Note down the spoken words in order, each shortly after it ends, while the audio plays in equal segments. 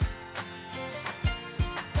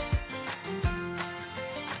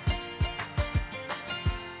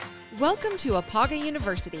Welcome to Apaga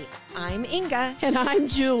University. I'm Inga. And I'm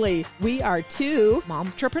Julie. We are two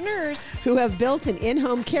momtrepreneurs who have built an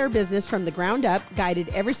in-home care business from the ground up, guided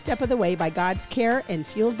every step of the way by God's care and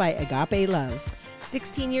fueled by agape love.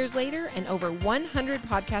 16 years later and over 100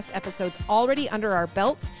 podcast episodes already under our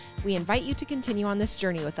belts, we invite you to continue on this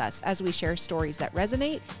journey with us as we share stories that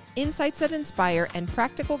resonate, insights that inspire, and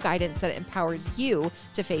practical guidance that empowers you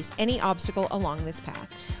to face any obstacle along this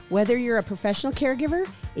path. Whether you're a professional caregiver,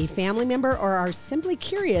 a family member, or are simply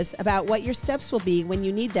curious about what your steps will be when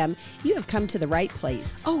you need them, you have come to the right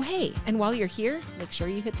place. Oh, hey, and while you're here, make sure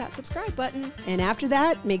you hit that subscribe button. And after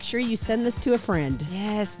that, make sure you send this to a friend.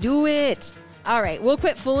 Yes, do it. All right, we'll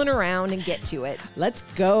quit fooling around and get to it. Let's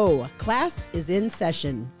go. Class is in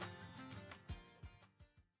session.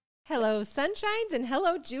 Hello, Sunshines, and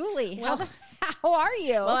hello, Julie. Well, how are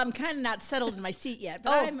you? Well, I'm kind of not settled in my seat yet,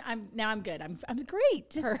 but I'm good. I'm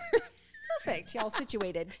great. Perfect. Y'all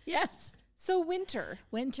situated. Yes. So winter.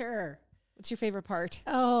 What's your favorite part?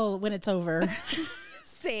 Oh, when it's over.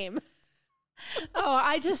 Same.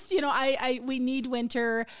 I just, we need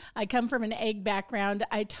winter. I come from an egg background.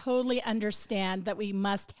 I totally understand that we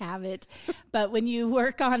must have it. But when you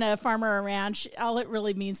work on a farm or a ranch, all it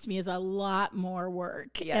really means to me is a lot more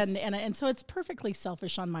work. Yes. And so it's perfectly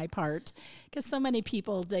selfish on my part because so many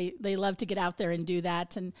people, they love to get out there and do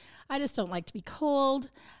that. And I just don't like to be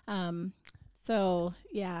cold. So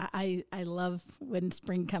yeah, I love when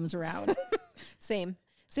spring comes around. Same.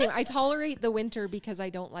 I tolerate the winter because I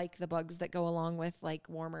don't like the bugs that go along with like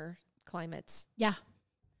warmer climates. Yeah.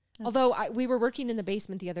 Although we were working in the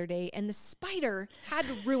basement the other day and the spider had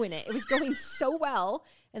to ruin it. It was going so well.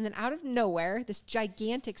 And then out of nowhere, this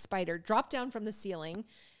gigantic spider dropped down from the ceiling.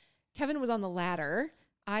 Kevin was on the ladder.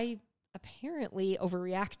 I apparently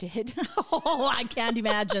overreacted. Oh, I can't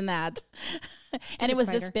imagine that. And it was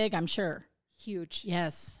spider. This big, I'm sure. Huge.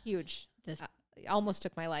 Yes. Huge. Almost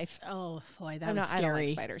took my life. Oh boy, that was scary. I don't like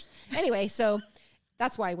spiders. Anyway, so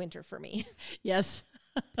that's why winter for me. Yes.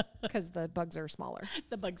 Because the bugs are smaller.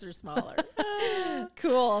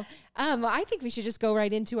 Cool. I think we should just go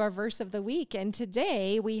right into our verse of the week. And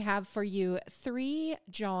today we have for you 3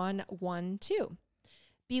 John 1:2.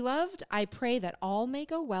 Beloved, I pray that all may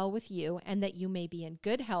go well with you and that you may be in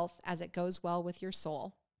good health as it goes well with your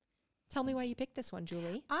soul. Tell me why you picked this one,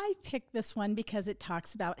 Julie. I picked this one because it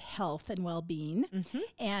talks about health and well-being. Mm-hmm.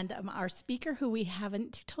 And our speaker, who we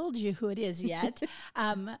haven't told you who it is yet,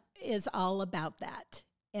 is all about that.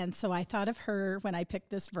 And so I thought of her when I picked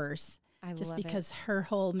this verse, just because her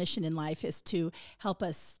whole mission in life is to help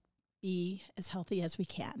us be as healthy as we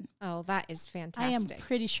can. Oh, that is fantastic. I am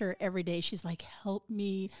pretty sure every day she's like, help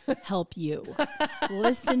me help you.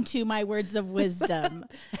 Listen to my words of wisdom.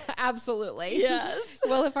 Absolutely. Yes.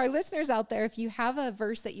 Well, if our listeners out there, if you have a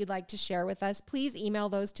verse that you'd like to share with us, please email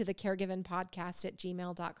those to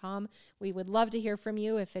thecaregivenpodcast@gmail.com. We would love to hear from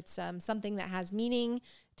you. If it's something that has meaning,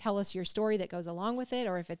 tell us your story that goes along with it.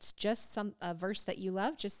 Or if it's just a verse that you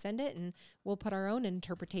love, just send it and we'll put our own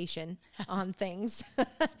interpretation on things.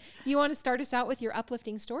 You want to start us out with your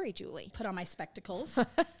uplifting story, Julie? Put on my spectacles.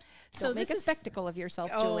 So make a spectacle of yourself,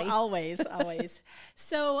 Julie. Always.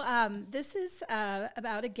 So this is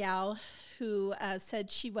about a gal who said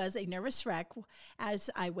she was a nervous wreck as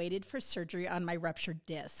I waited for surgery on my ruptured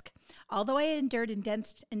disc. Although I endured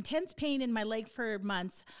intense pain in my leg for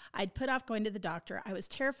months, I'd put off going to the doctor. I was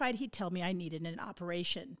terrified he'd tell me I needed an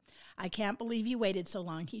operation. I can't believe you waited so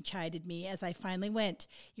long, he chided me as I finally went.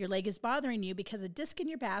 Your leg is bothering you because a disc in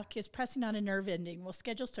your back is pressing on a nerve ending. We'll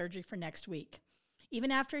schedule surgery for next week. Even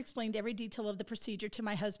after I explained every detail of the procedure to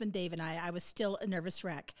my husband, Dave, and I was still a nervous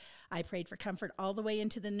wreck. I prayed for comfort all the way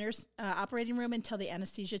into the nurse operating room until the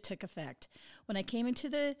anesthesia took effect. When I came into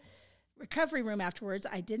the recovery room afterwards,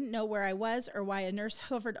 I didn't know where I was or why a nurse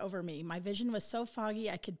hovered over me. My vision was so foggy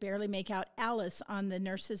I could barely make out Alice on the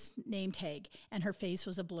nurse's name tag, and her face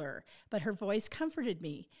was a blur. But her voice comforted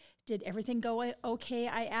me. Did everything go okay?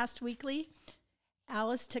 I asked weakly.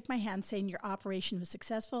 Alice took my hand, saying, your operation was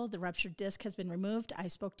successful. The ruptured disc has been removed. I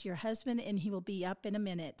spoke to your husband, and he will be up in a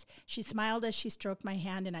minute. She smiled as she stroked my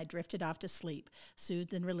hand, and I drifted off to sleep,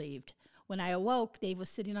 soothed and relieved. When I awoke, Dave was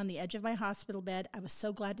sitting on the edge of my hospital bed. I was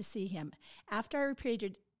so glad to see him. After I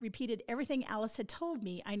repeated everything Alice had told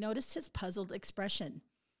me, I noticed his puzzled expression.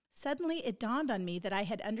 Suddenly, it dawned on me that I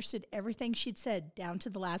had understood everything she'd said, down to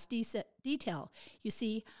the last detail. You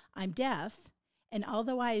see, I'm deaf. And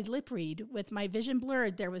although I lip read, with my vision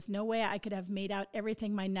blurred, there was no way I could have made out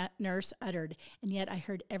everything my nurse uttered. And yet I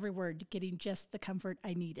heard every word, getting just the comfort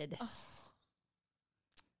I needed. Oh,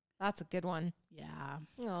 that's a good one. Yeah.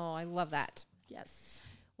 Oh, I love that. Yes.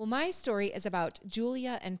 Well, my story is about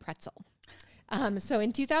Julia and Pretzel. So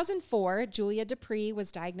in 2004, Julia Dupree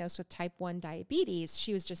was diagnosed with type 1 diabetes.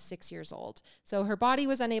 She was just 6 years old. So her body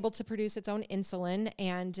was unable to produce its own insulin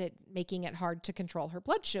and making it hard to control her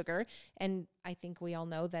blood sugar. And I think we all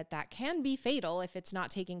know that that can be fatal if it's not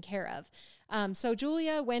taken care of. So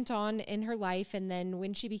Julia went on in her life, and then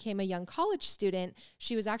when she became a young college student,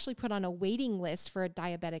 she was actually put on a waiting list for a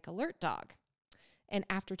diabetic alert dog. And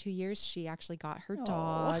after 2 years, she actually got her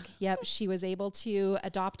dog. Yep, she was able to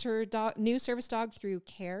adopt her new service dog through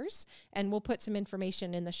CARES. And we'll put some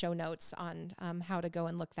information in the show notes on how to go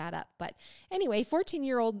and look that up. But anyway,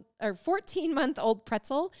 14-month-old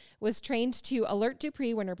Pretzel was trained to alert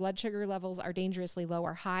Dupree when her blood sugar levels are dangerously low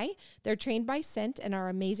or high. They're trained by scent and are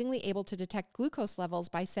amazingly able to detect glucose levels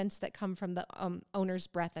by scents that come from the owner's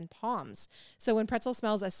breath and palms. So when Pretzel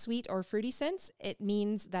smells a sweet or fruity scent, it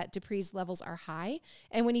means that Dupree's levels are high.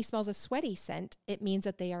 And when he smells a sweaty scent, it means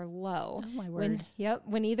that they are low. Oh, my word.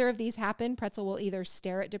 When either of these happen, Pretzel will either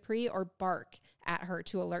stare at Dupree or bark at her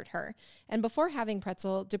to alert her. And before having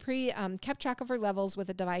Pretzel, Dupree kept track of her levels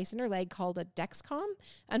with a device in her leg called a Dexcom.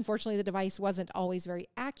 Unfortunately, the device wasn't always very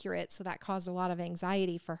accurate, so that caused a lot of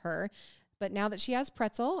anxiety for her. But now that she has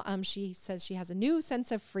Pretzel, she says she has a new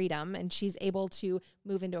sense of freedom, and she's able to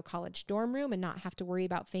move into a college dorm room and not have to worry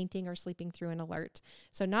about fainting or sleeping through an alert.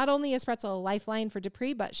 So not only is Pretzel a lifeline for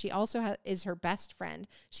Dupree, but she also is her best friend.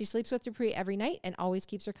 She sleeps with Dupree every night and always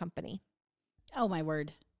keeps her company. Oh, my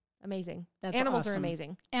word. Amazing. That's Animals awesome. are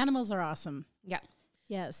amazing. Animals are awesome. Yeah.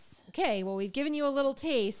 Yes. Okay, well, we've given you a little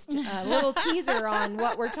taste, a little teaser on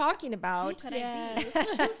what we're talking about. Yes.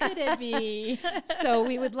 Who could it be? So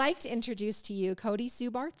we would like to introduce to you Cody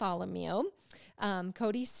Sue Bartholemew.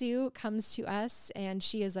 Cody Sue comes to us, and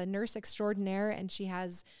she is a nurse extraordinaire, and she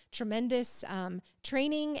has tremendous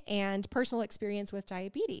training and personal experience with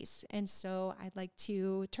diabetes. And so I'd like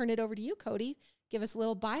to turn it over to you, Cody. Give us a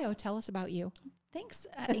little bio. Tell us about you. Thanks,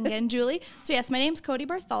 Inga and Julie. So yes, my name's Cody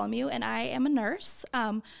Bartholomew, and I am a nurse.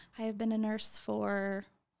 I have been a nurse for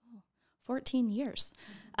 14 years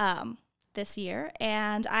this year,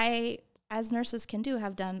 and I, as nurses can do,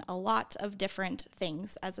 have done a lot of different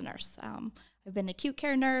things as a nurse. I've been an acute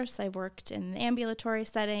care nurse. I've worked in an ambulatory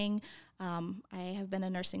setting. I have been a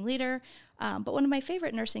nursing leader. But one of my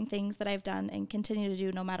favorite nursing things that I've done and continue to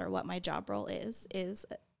do no matter what my job role is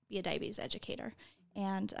be a diabetes educator.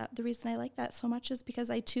 And the reason I like that so much is because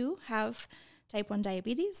I, too, have type 1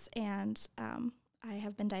 diabetes, and I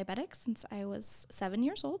have been diabetic since I was 7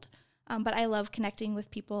 years old. But I love connecting with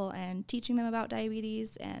people and teaching them about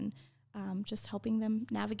diabetes and just helping them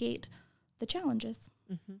navigate the challenges.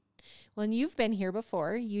 Mm-hmm. Well, and you've been here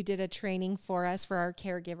before. You did a training for us, for our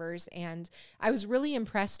caregivers, and I was really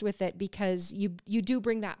impressed with it because you do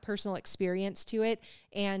bring that personal experience to it,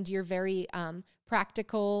 and you're very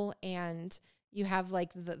practical, and you have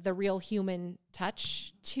like the real human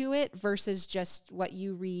touch to it versus just what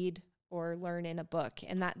you read or learn in a book.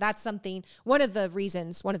 And that's something, one of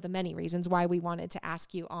the many reasons why we wanted to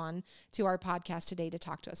ask you on to our podcast today to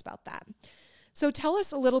talk to us about that. So tell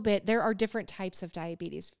us a little bit, there are different types of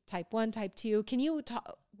diabetes, type 1, type 2. Can you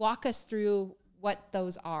walk us through what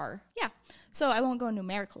those are? Yeah. So I won't go in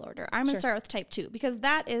numerical order. I'm going to Sure. start with type 2 because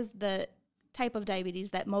that is the type of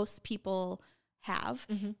diabetes that most people have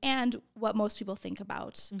and what most people think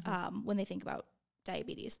about when they think about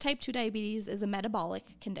diabetes. Type 2 diabetes is a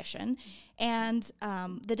metabolic condition, and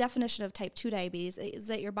the definition of type 2 diabetes is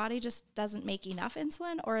that your body just doesn't make enough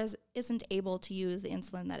insulin or isn't able to use the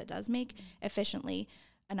insulin that it does make efficiently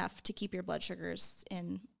enough to keep your blood sugars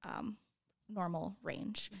in normal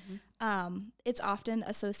range. It's often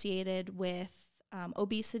associated with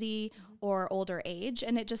obesity or older age,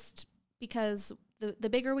 and it just because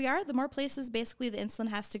the bigger we are, the more places basically the insulin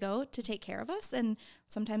has to go to take care of us, and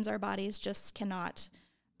sometimes our bodies just cannot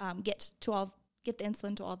get the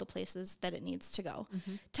insulin to all the places that it needs to go.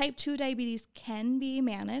 Type 2 diabetes can be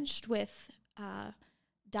managed with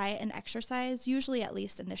diet and exercise, usually at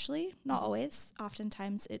least initially, not always.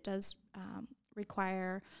 Oftentimes it does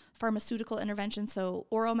require pharmaceutical intervention, so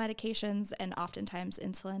oral medications and oftentimes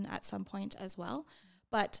insulin at some point as well.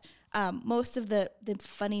 But most of the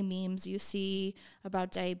funny memes you see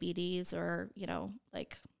about diabetes or,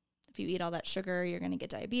 like if you eat all that sugar, you're going to get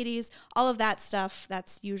diabetes, all of that stuff,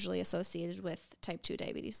 that's usually associated with type 2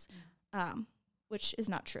 diabetes, which is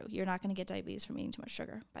not true. You're not going to get diabetes from eating too much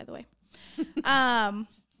sugar, by the way.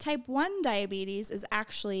 Type 1 diabetes is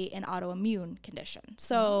actually an autoimmune condition.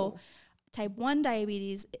 So type 1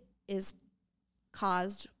 diabetes is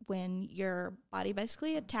caused when your body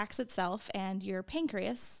basically attacks itself and your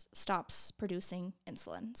pancreas stops producing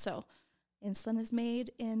insulin. So Insulin is made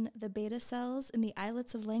in the beta cells in the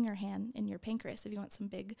islets of Langerhans in your pancreas, if you want some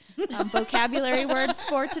big vocabulary words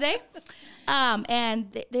for today.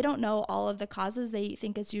 And they don't know all of the causes. They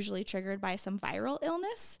think it's usually triggered by some viral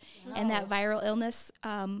illness. Wow. And that viral illness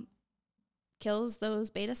kills those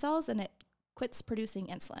beta cells and it quits producing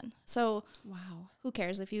insulin. So wow, who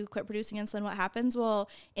cares if you quit producing insulin? What happens? Well,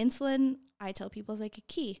 insulin, I tell people, is like a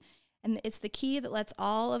key. And it's the key that lets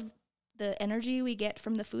all of the energy we get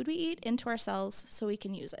from the food we eat into our cells so we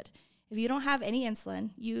can use it. If you don't have any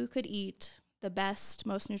insulin, you could eat the best,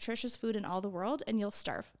 most nutritious food in all the world and you'll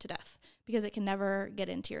starve to death because it can never get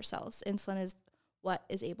into your cells. Insulin is what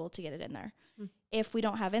is able to get it in there. If we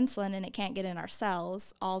don't have insulin and it can't get in our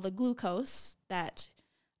cells, all the glucose that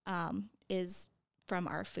is from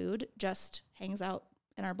our food just hangs out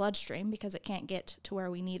in our bloodstream because it can't get to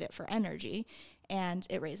where we need it for energy, and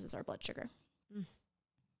it raises our blood sugar.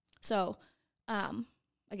 So,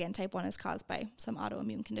 again, type 1 is caused by some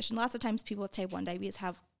autoimmune condition. Lots of times people with type 1 diabetes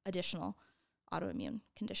have additional autoimmune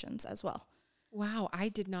conditions as well. Wow, I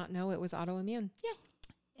did not know it was autoimmune. Yeah.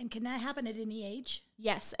 And can that happen at any age?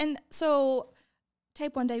 Yes. And so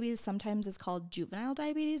type 1 diabetes sometimes is called juvenile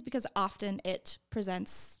diabetes because often it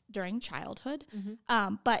presents during childhood,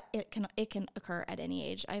 but it can occur at any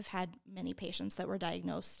age. I've had many patients that were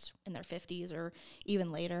diagnosed in their 50s or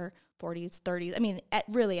even later, 40s, 30s. I mean, at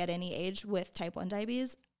any age with type 1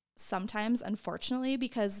 diabetes. Sometimes, unfortunately,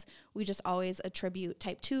 because we just always attribute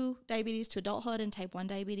type 2 diabetes to adulthood and type 1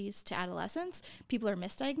 diabetes to adolescence, people are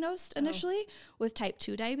misdiagnosed initially with type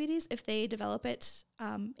 2 diabetes if they develop it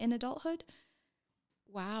in adulthood.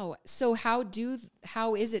 Wow. So how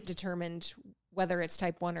is it determined whether it's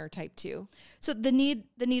type 1 or type 2? So the need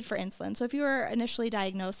for insulin. So if you were initially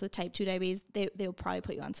diagnosed with type 2 diabetes, they'll probably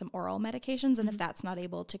put you on some oral medications. And if that's not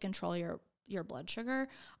able to control your blood sugar,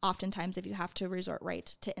 oftentimes if you have to resort right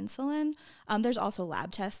to insulin, there's also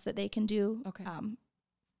lab tests that they can do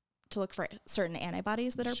to look for certain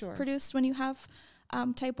antibodies that are produced when you have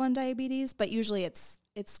type 1 diabetes. But usually it's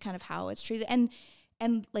kind of how it's treated.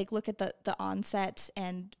 And like look at the onset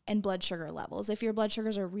and blood sugar levels. If your blood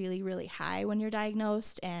sugars are really, really high when you're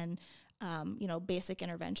diagnosed and, basic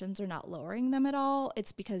interventions are not lowering them at all,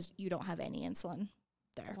 it's because you don't have any insulin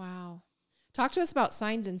there. Wow. Talk to us about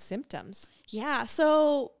signs and symptoms. Yeah.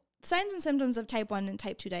 So signs and symptoms of type 1 and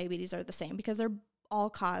type 2 diabetes are the same because they're all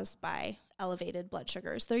caused by elevated blood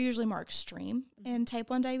sugars. They're usually more extreme in type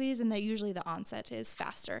 1 diabetes, and usually the onset is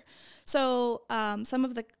faster. So some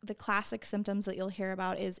of the classic symptoms that you'll hear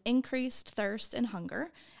about is increased thirst and hunger.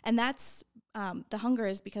 And that's the hunger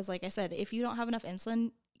is because, like I said, if you don't have enough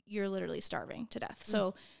insulin, you're literally starving to death.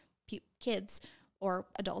 So kids or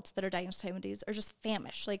adults that are diagnosed with type 1 diabetes are just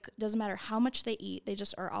famished. Like, it doesn't matter how much they eat, they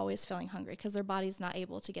just are always feeling hungry because their body's not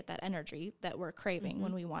able to get that energy that we're craving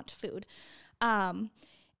when we want food.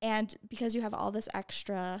 And because you have all this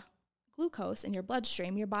extra glucose in your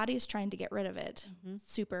bloodstream, your body is trying to get rid of it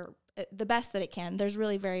the best that it can. There's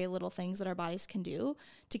really very little things that our bodies can do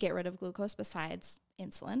to get rid of glucose besides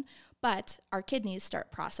insulin. But our kidneys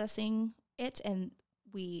start processing it and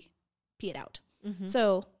we pee it out.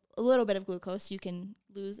 So a little bit of glucose you can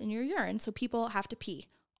lose in your urine. So people have to pee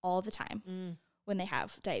all the time when they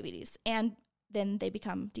have diabetes. And then they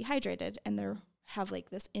become dehydrated and they have like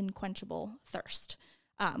this unquenchable thirst.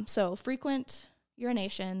 So frequent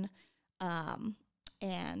urination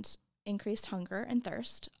and increased hunger and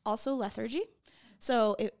thirst. Also lethargy.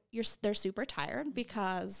 So they're super tired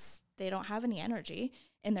because they don't have any energy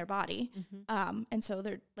in their body. And so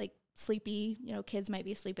they're like sleepy. Kids might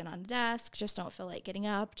be sleeping on a desk, just don't feel like getting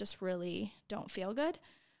up, just really don't feel good.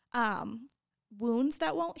 Wounds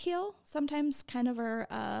that won't heal sometimes kind of are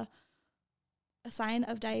a sign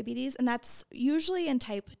of diabetes, and that's usually in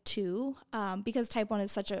type 2 because type 1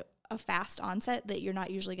 is such a fast onset that you're not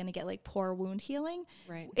usually going to get like poor wound healing.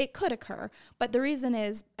 Right. It could occur, but the reason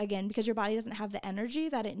is, again, because your body doesn't have the energy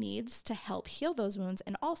that it needs to help heal those wounds,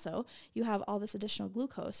 and also you have all this additional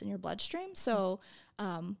glucose in your bloodstream, so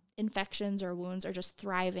infections or wounds are just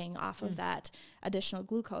thriving off of that additional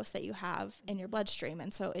glucose that you have in your bloodstream,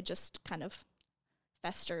 and so it just kind of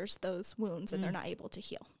festers those wounds and they're not able to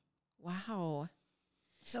heal. Wow.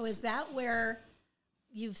 So is that where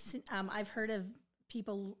you've seen, I've heard of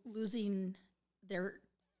people losing their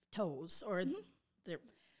toes or their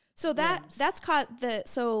So that's caught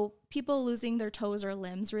so people losing their toes or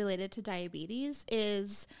limbs related to diabetes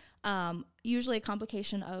is usually a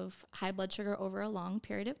complication of high blood sugar over a long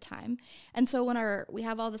period of time. And so when we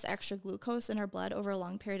have all this extra glucose in our blood over a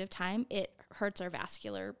long period of time, it hurts our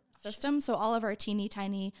vascular system. So all of our teeny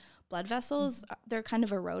tiny blood vessels, they're kind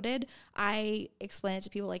of eroded. I explain it to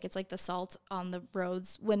people like it's like the salt on the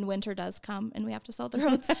roads when winter does come and we have to salt the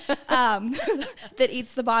roads, that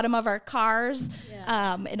eats the bottom of our cars,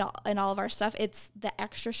 and all of our stuff. It's the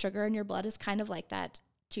extra sugar in your blood is kind of like that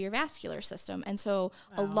to your vascular system. And so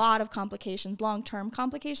a lot of complications, long-term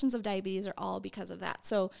complications of diabetes are all because of that.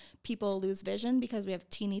 So people lose vision because we have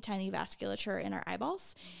teeny tiny vasculature in our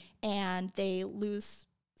eyeballs, and they lose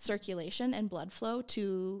circulation and blood flow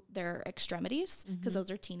to their extremities because those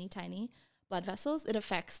are teeny tiny blood vessels. It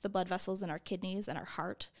affects the blood vessels in our kidneys and our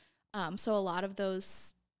heart. So a lot of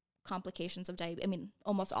those complications of diabetes, I mean,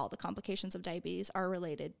 almost all the complications of diabetes are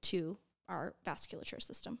related to our vasculature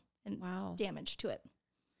system and damage to it.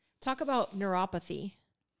 Talk about neuropathy.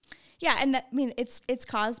 Yeah, and that, I mean, it's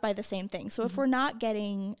caused by the same thing. So if we're not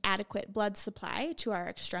getting adequate blood supply to our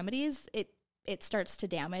extremities, it starts to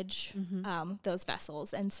damage those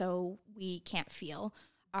vessels. And so we can't feel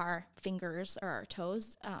our fingers or our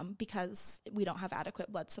toes because we don't have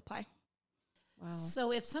adequate blood supply. Wow.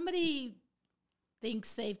 So if somebody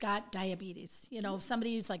thinks they've got diabetes, you know,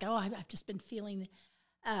 somebody's like, oh, I've just been feeling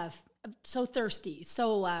so thirsty.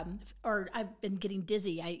 So, or I've been getting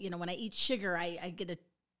dizzy. When I eat sugar, I get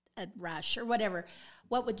a rush or whatever.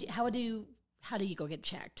 How do you go get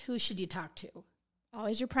checked? Who should you talk to?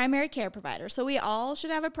 Always your primary care provider. So we all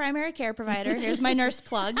should have a primary care provider. Here's my nurse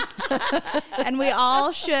plug. And we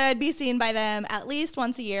all should be seen by them at least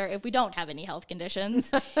once a year if we don't have any health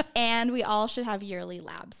conditions. And we all should have yearly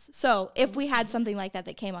labs. So if we had something like that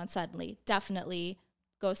came on suddenly, definitely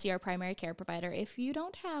go see our primary care provider. If you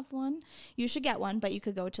don't have one, you should get one, but you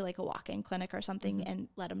could go to like a walk-in clinic or something and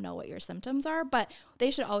let them know what your symptoms are. But they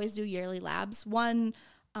should always do yearly labs. One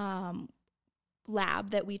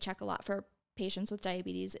lab that we check a lot for patients with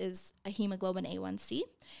diabetes is a hemoglobin A1C,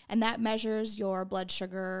 and that measures your blood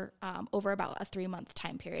sugar over about a 3-month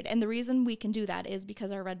time period. And the reason we can do that is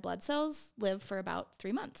because our red blood cells live for about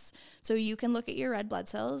 3 months. So you can look at your red blood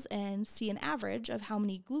cells and see an average of how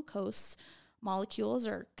many glucose molecules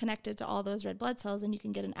are connected to all those red blood cells, and you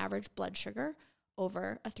can get an average blood sugar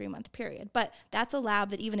over a 3-month period. But that's a lab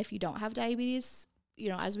that even if you don't have diabetes,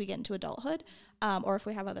 as we get into adulthood, or if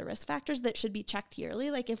we have other risk factors, that should be checked yearly.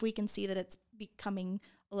 Like if we can see that it's becoming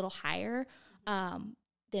a little higher,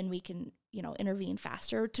 then we can, intervene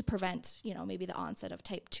faster to prevent, maybe the onset of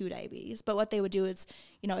type 2 diabetes. But what they would do is,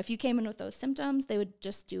 if you came in with those symptoms, they would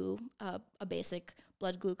just do a basic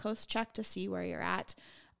blood glucose check to see where you're at.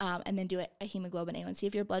 And then do a hemoglobin A1C.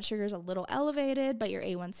 If your blood sugar is a little elevated, but your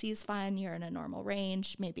A1C is fine, you're in a normal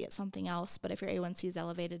range, maybe it's something else. But if your A1C is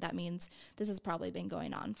elevated, that means this has probably been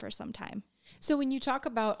going on for some time. So when you talk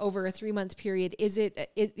about over a 3-month period, is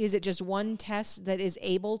it just one test that is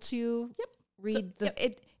able to read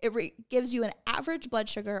it gives you an average blood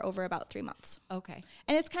sugar over about 3 months. Okay.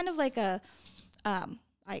 And it's kind of like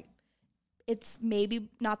it's maybe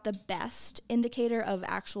not the best indicator of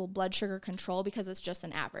actual blood sugar control because it's just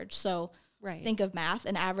an average. So think of math,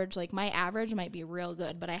 an average, like my average might be real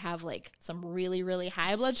good, but I have like some really, really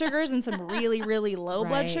high blood sugars and some really, really low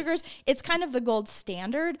blood sugars. It's kind of the gold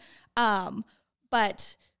standard.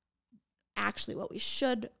 But actually what we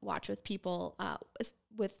should watch with people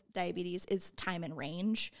with diabetes is time and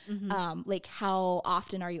range. Like how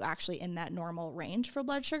often are you actually in that normal range for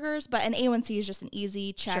blood sugars? But an A1C is just an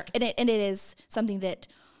easy check. Sure. And it is something that,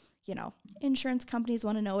 insurance companies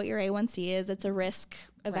want to know what your A1C is. It's a risk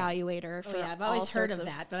evaluator. For I've always heard of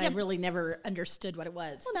that, but I really never understood what it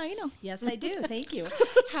was. Well, now you know. Yes, I do. Thank you.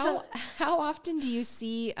 How often do you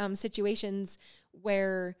see situations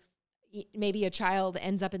where maybe a child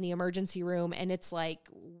ends up in the emergency room and it's like,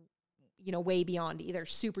 way beyond either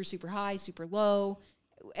super, super high, super low,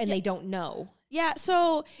 and they don't know? Yeah.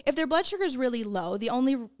 So if their blood sugar is really low, the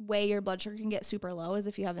only way your blood sugar can get super low is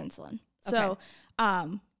if you have insulin. So,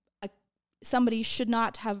 somebody should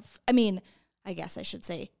not have, I guess I should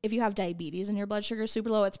say, if you have diabetes and your blood sugar is super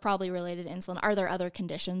low, it's probably related to insulin. Are there other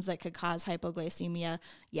conditions that could cause hypoglycemia?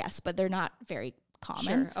 Yes, but they're not very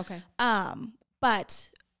common. Sure. Okay. But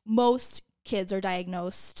most kids are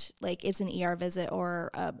diagnosed like it's an ER visit or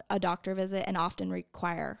a doctor visit and often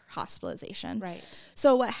require hospitalization. Right.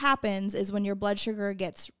 So what happens is when your blood sugar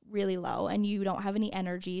gets really low and you don't have any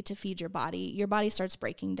energy to feed your body starts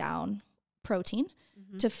breaking down protein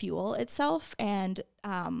to fuel itself. And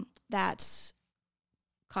that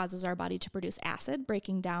causes our body to produce acid,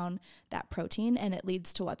 breaking down that protein, and it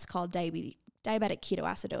leads to what's called diabetic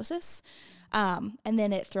ketoacidosis. And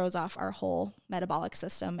then it throws off our whole metabolic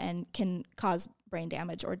system and can cause brain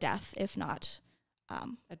damage or death if not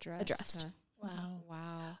addressed. Wow.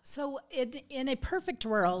 Wow. So in a perfect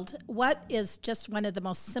world, what is just one of the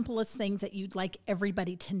most simplest things that you'd like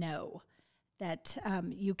everybody to know that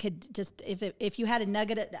you could just, if you had a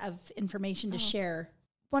nugget of information to share?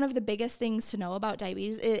 One of the biggest things to know about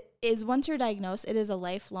diabetes is once you're diagnosed, it is a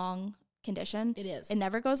lifelong condition. It is. It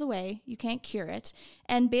never goes away. You can't cure it.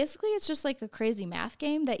 And basically, it's just like a crazy math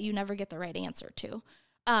game that you never get the right answer to.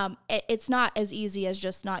 It's not as easy as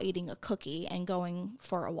just not eating a cookie and going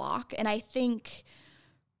for a walk. And I think,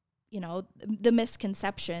 the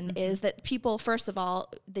misconception is that people, first of all,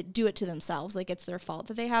 that do it to themselves. Like, it's their fault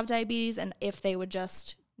that they have diabetes. And if they would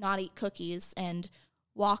just not eat cookies and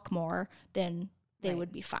walk more, then they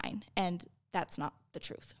would be fine. And that's not the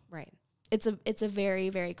truth. Right. It's a very,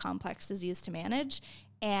 very complex disease to manage,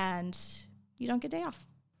 and you don't get a day off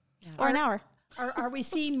or an hour. Are we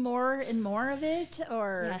seeing more and more of it,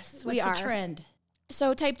 or yes, what's the trend?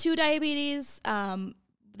 So type 2 diabetes,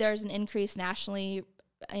 there's an increase nationally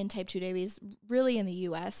in type 2 diabetes. Really in the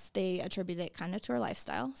U.S., they attribute it kind of to our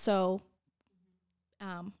lifestyle. So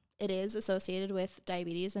it is associated with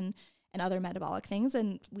diabetes and other metabolic things.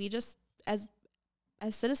 And we just, as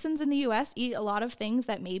citizens in the U.S., eat a lot of things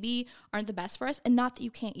that maybe aren't the best for us. And not that you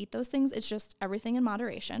can't eat those things. It's just everything in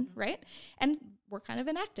moderation, right? And we're kind of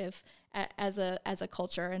inactive as a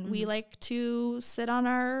culture. And we like to sit on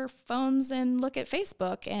our phones and look at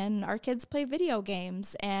Facebook. And our kids play video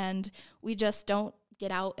games. And we just don't get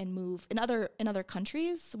out and move. In other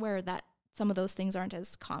countries where some of those things aren't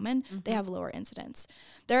as common, they have lower incidence.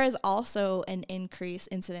 There is also an increased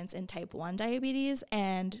incidence in type 1 diabetes,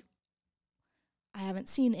 and I haven't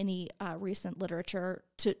seen any recent literature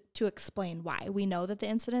to explain why. We know that the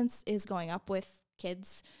incidence is going up with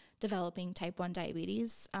kids developing type 1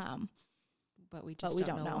 diabetes. But we just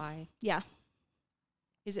don't know why. Yeah.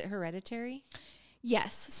 Is it hereditary?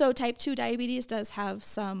 Yes. So type 2 diabetes does have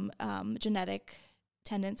some genetic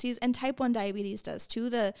tendencies, and type 1 diabetes does too.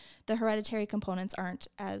 The hereditary components aren't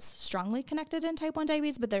as strongly connected in type 1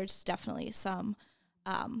 diabetes, but there's definitely some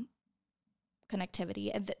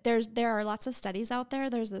connectivity. And there are lots of studies out there.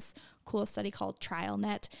 There's this cool study called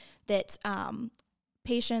TrialNet that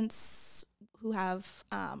patients who have,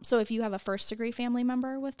 so if you have a first degree family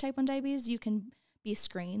member with type 1 diabetes, you can be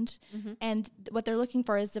screened. And what they're looking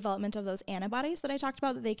for is development of those antibodies that I talked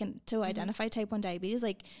about that they can, to identify type 1 diabetes.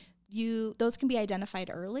 Like those can be identified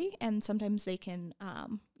early, and sometimes they can,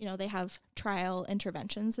 they have trial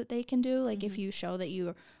interventions that they can do. Like if you show that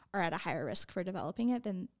you are at a higher risk for developing it,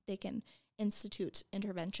 then they can institute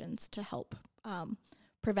interventions to help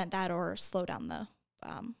prevent that or slow down the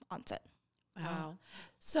onset. Wow.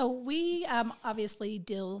 So we obviously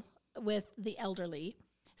deal with the elderly.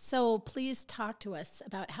 So please talk to us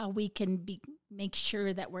about how we can make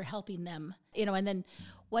sure that we're helping them, and then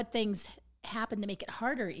what things happen to make it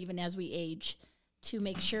harder even as we age to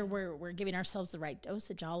make sure we're giving ourselves the right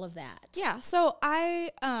dosage, all of that. Yeah. So I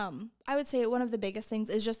would say one of the biggest things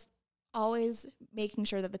is just always making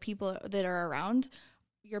sure that the people that are around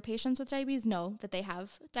your patients with diabetes know that they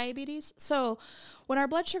have diabetes. So when our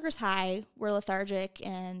blood sugar's high, we're lethargic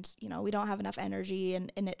and, we don't have enough energy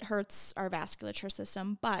and it hurts our vasculature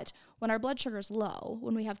system. But when our blood sugar's low,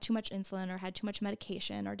 when we have too much insulin or had too much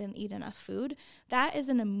medication or didn't eat enough food, that is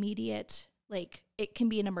an immediate, it can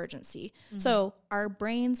be an emergency. So our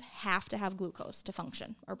brains have to have glucose to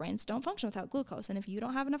function. Our brains don't function without glucose. And if you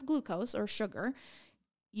don't have enough glucose or sugar,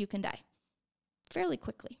 you can die fairly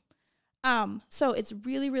quickly. So it's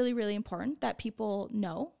really, really, really important that people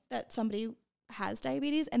know that somebody has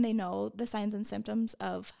diabetes and they know the signs and symptoms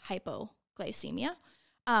of hypoglycemia.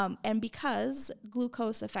 And because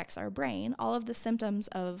glucose affects our brain, all of the symptoms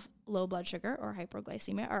of low blood sugar or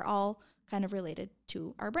hypoglycemia are all kind of related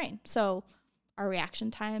to our brain. So our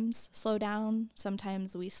reaction times slow down.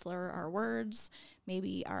 Sometimes we slur our words.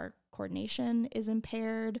 Maybe our coordination is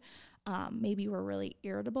impaired. Maybe we're really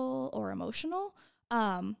irritable or emotional.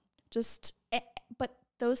 But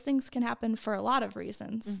those things can happen for a lot of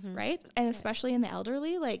reasons, right? And especially in the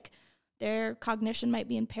elderly, their cognition might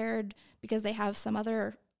be impaired because they have some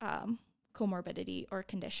other comorbidity or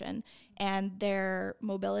condition, and their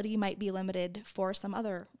mobility might be limited for some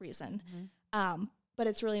other reason. But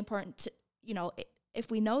it's really important to, if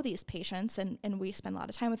we know these patients and we spend a lot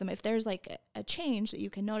of time with them, if there's a change that you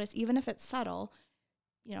can notice, even if it's subtle,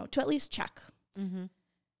 to at least check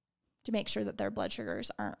to make sure that their blood sugars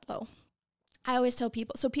aren't low. I always tell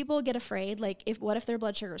people, so people get afraid, what if their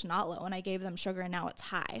blood sugar is not low and I gave them sugar and now it's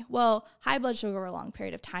high? Well, high blood sugar over a long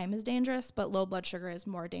period of time is dangerous, but low blood sugar is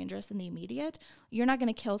more dangerous in the immediate. You're not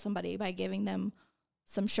going to kill somebody by giving them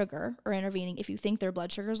some sugar or intervening if you think their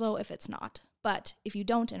blood sugar is low, if it's not. But if you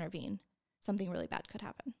don't intervene, something really bad could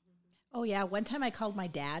happen. Oh, yeah. One time I called my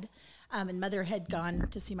dad, and Mother had gone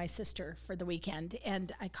to see my sister for the weekend.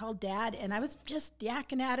 And I called Dad, and I was just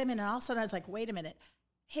yakking at him. And all of a sudden I was like, wait a minute.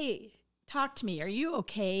 Hey, talk to me. Are you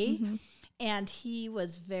okay? Mm-hmm. And he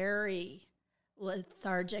was very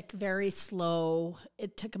lethargic, very slow.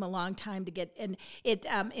 It took him a long time to get, and it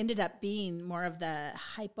ended up being more of the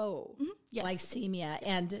hypoglycemia.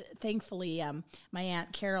 And thankfully, my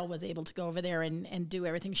Aunt Carol was able to go over there and do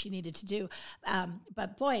everything she needed to do.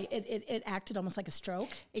 But boy, it acted almost like a stroke.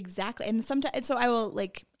 Exactly. And sometimes, so I will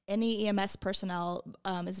any EMS personnel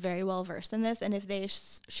is very well versed in this. And if they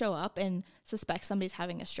show up and suspect somebody's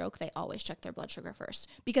having a stroke, they always check their blood sugar first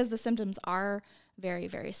because the symptoms are very,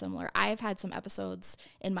 very similar. I've had some episodes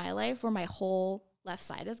in my life where my whole left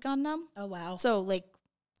side has gone numb. Oh, wow. So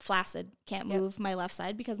flaccid, can't move my left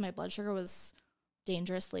side because my blood sugar was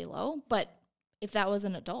dangerously low. But if that was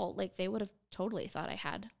an adult, they would have totally thought I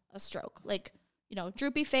had a stroke.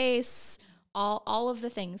 Droopy face, all of the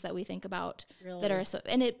things that we think about that are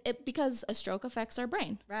and it because a stroke affects our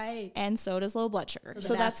brain. Right. And so does low blood sugar.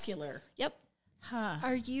 So that's vascular. Yep. Huh.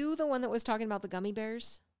 Are you the one that was talking about the gummy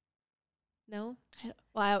bears? No?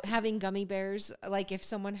 Well, having gummy bears, if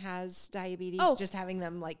someone has diabetes, just having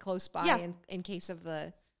them close by in case of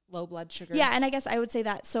the low blood sugar. Yeah, and I guess I would say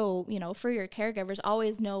that, so, for your caregivers,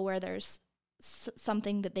 always know where there's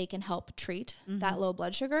something that they can help treat that low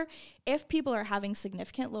blood sugar. If people are having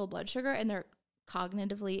significant low blood sugar and they're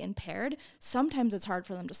cognitively impaired, sometimes it's hard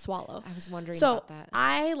for them to swallow. I was wondering about that.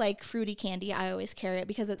 I like fruity candy. I always carry it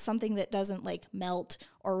because it's something that doesn't melt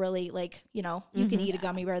or really you can eat a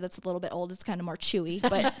gummy bear that's a little bit old. It's kind of more chewy,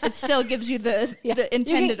 but it still gives you the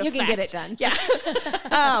intended effect. You can get it done. Yeah.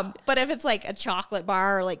 But if it's a chocolate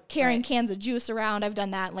bar or carrying cans of juice around, I've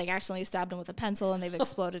done that and accidentally stabbed them with a pencil and they've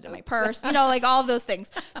exploded in my purse, all of those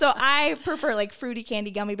things. So I prefer fruity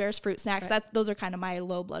candy, gummy bears, fruit snacks. Those are kind of my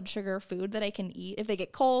low blood sugar food that I can eat. If they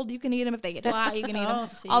get cold, you can eat them. If they get hot, you can eat them.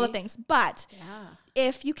 See? All the things. But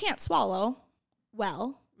if you can't swallow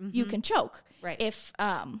well, you can choke. Right. If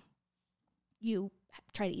you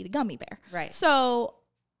try to eat a gummy bear. Right. So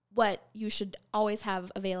what you should always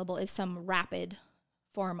have available is some rapid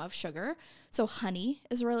form of sugar. So honey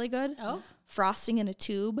is really good. Oh. Frosting in a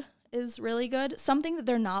tube is really good. Something that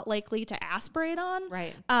they're not likely to aspirate on.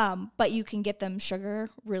 Right. But you can get them sugar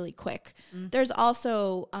really quick. There's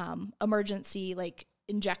also emergency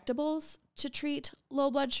injectables to treat low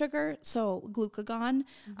blood sugar, so glucagon,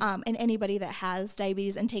 and anybody that has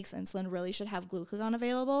diabetes and takes insulin really should have glucagon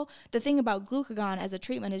available. The thing about glucagon as a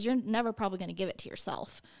treatment is you're never probably going to give it to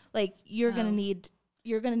yourself. You're going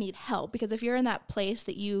to need help, because if you're in that place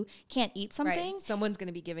that you can't eat something, someone's going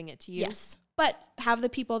to be giving it to you. Yes, but have the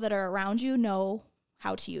people that are around you know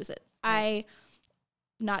how to use it. Right.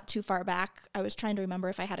 Not too far back, I was trying to remember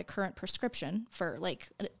if I had a current prescription for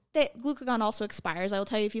glucagon also expires. I will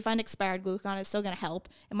tell you, if you find expired glucagon, it's still going to help.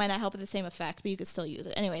 It might not help with the same effect, but you could still use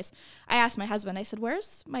it. Anyways, I asked my husband, I said,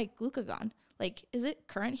 where's my glucagon? Is it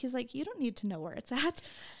current? He's like, you don't need to know where it's at.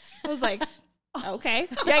 I was like, okay.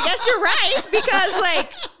 Yeah, I guess you're right, because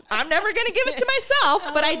I'm never going to give it to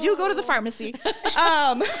myself, but I do go to the pharmacy.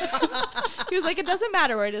 He was like, it doesn't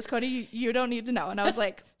matter where it is, Cody. You don't need to know. And I was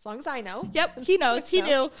like, as long as I know. Yep, he knows. He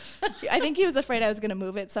knew. I think he was afraid I was going to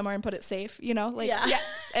move it somewhere and put it safe, Yeah.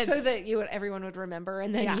 So that everyone would remember,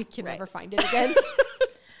 and then you can never find it again.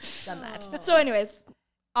 Done that. So anyways,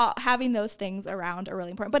 having those things around are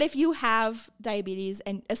really important. But if you have diabetes,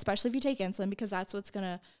 and especially if you take insulin, because that's what's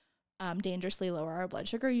going to dangerously lower our blood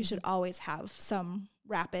sugar, you should always have some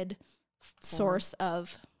rapid source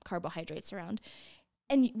of carbohydrates around.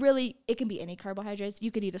 And really, it can be any carbohydrates.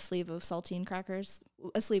 You could eat a sleeve of saltine crackers.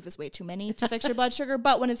 A sleeve is way too many to fix your blood sugar,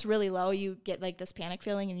 but when it's really low, you get this panic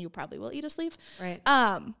feeling, and you probably will eat a sleeve. Right.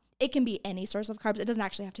 It can be any source of carbs. It doesn't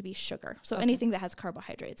actually have to be sugar. So anything that has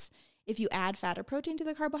carbohydrates. If you add fat or protein to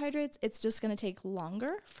the carbohydrates, it's just going to take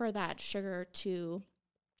longer for that sugar to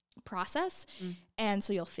process, and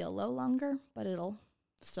so you'll feel low longer, but it'll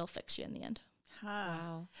still fix you in the end.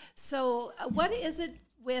 Wow. So what is it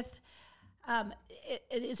with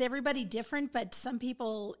is everybody different? But some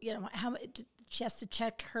people, she has to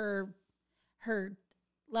check her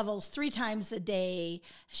levels 3 times a day.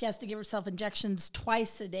 She has to give herself injections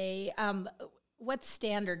twice a day. What's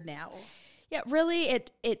standard now? Yeah, really,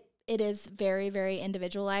 it is very, very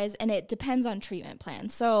individualized, and it depends on treatment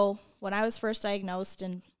plans. So when I was first diagnosed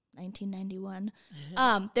in 1991,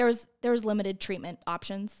 there was limited treatment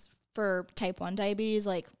options for type 1 diabetes,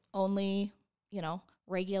 only,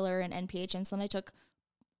 regular and NPH insulin. I took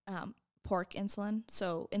pork insulin,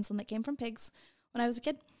 so insulin that came from pigs when I was a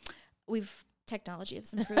kid. Technology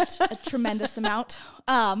has improved a tremendous amount.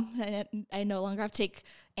 I no longer have to take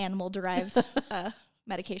animal derived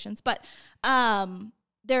medications. But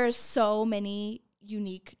there's so many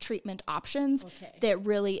unique treatment options that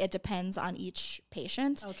really it depends on each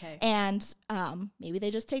patient. And maybe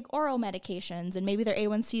they just take oral medications, and maybe their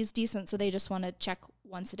A1C is decent, so they just want to check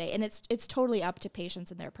once a day. And it's totally up to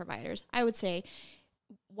patients and their providers. I would say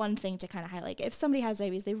one thing to kind of highlight, if somebody has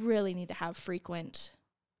diabetes, they really need to have frequent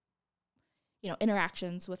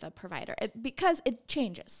interactions with a provider, because it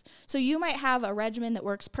changes. So you might have a regimen that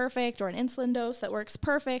works perfect, or an insulin dose that works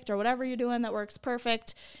perfect, or whatever you're doing that works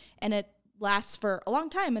perfect, and it lasts for a long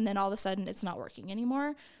time, and then all of a sudden it's not working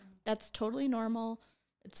anymore. That's totally normal.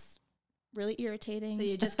 It's really irritating. So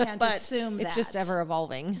you just can't assume that. It's just ever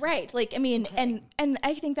evolving. Right. Like, I mean, and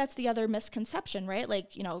I think that's the other misconception, right?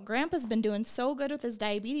 Like, Grandpa's been doing so good with his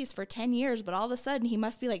diabetes for 10 years, but all of a sudden he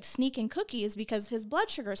must be like sneaking cookies because his blood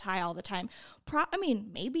sugar's high all the time.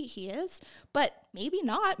 Maybe he is, but maybe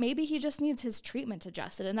not. Maybe he just needs his treatment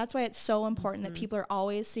adjusted. And that's why it's so important that people are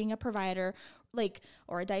always seeing a provider,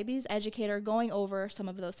 or a diabetes educator, going over some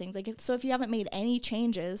of those things. So if you haven't made any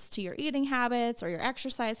changes to your eating habits or your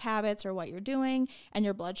exercise habits or what you're doing, and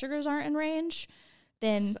your blood sugars aren't in range,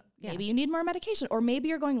 then maybe you need more medication. Or maybe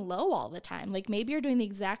you're going low all the time. Like, maybe you're doing the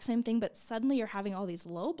exact same thing, but suddenly you're having all these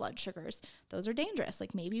low blood sugars. Those are dangerous.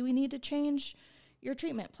 Like, maybe we need to change your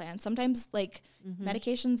treatment plan. Sometimes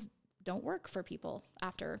medications don't work for people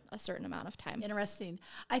after a certain amount of time. Interesting.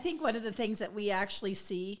 I think one of the things that we actually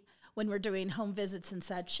see when we're doing home visits and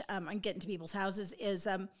such, and getting to people's houses, is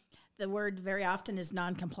the word very often is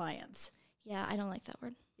non-compliance. Yeah, I don't like that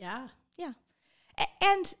word. Yeah. Yeah.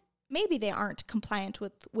 And maybe they aren't compliant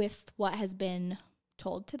with what has been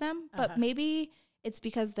told to them, but maybe it's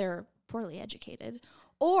because they're poorly educated,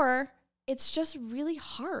 or it's just really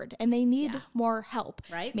hard and they need more help.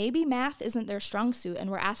 Right. Maybe math isn't their strong suit and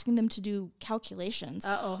we're asking them to do calculations.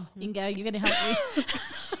 Inga, you going to help me?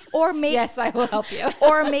 Or maybe Yes, I will help you.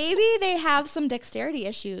 Or maybe they have some dexterity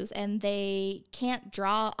issues and they can't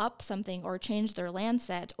draw up something or change their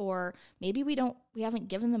Lancet, or maybe we haven't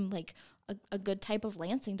given them like a good type of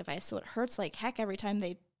lancing device, so it hurts like heck every time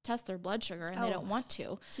they test their blood sugar and they don't want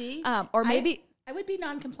to. See? Or maybe I would be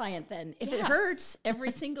non-compliant then if it hurts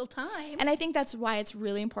every single time. And I think that's why it's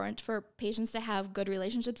really important for patients to have good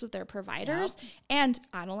relationships with their providers. Yep. And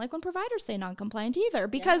I don't like when providers say non-compliant either,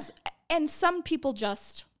 because and some people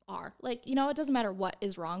just are. Like, it doesn't matter what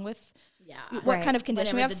is wrong with what kind of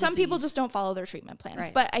condition we have. Some people just don't follow their treatment plans.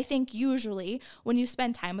 Right. But I think usually when you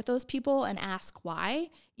spend time with those people and ask why,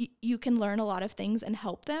 you can learn a lot of things and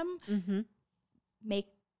help them make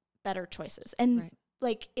better choices. And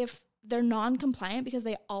like, if they're non-compliant because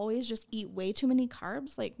they always just eat way too many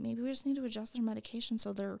carbs, like, maybe we just need to adjust their medication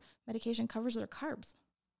so their medication covers their carbs.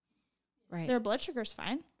 Right. Their blood sugar's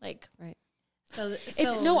fine. Like, right.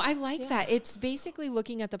 I like that. It's basically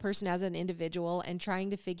looking at the person as an individual and trying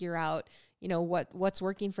to figure out, what's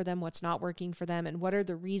working for them, what's not working for them, and what are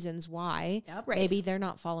the reasons why maybe they're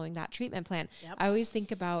not following that treatment plan. Yep. I always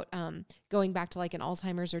think about going back to like an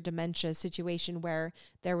Alzheimer's or dementia situation where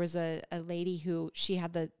there was a lady who she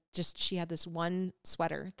had this one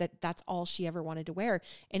sweater that's all she ever wanted to wear,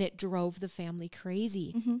 and it drove the family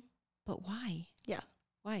crazy. Mm-hmm. But why? Yeah.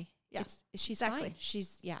 Why? Yeah. She's fine.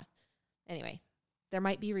 Anyway, there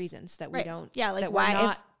might be reasons that we don't. Yeah, like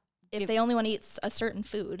why if they only want to eat a certain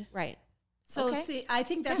food. Right. So see, I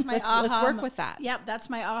think that's my aha. Let's work with that. Yep, that's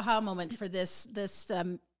my aha moment for this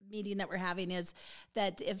meeting that we're having, is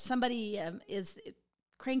that if somebody is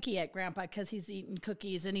cranky at Grandpa because he's eating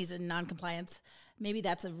cookies and he's in non-compliance, maybe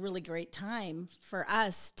that's a really great time for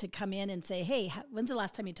us to come in and say, hey, when's the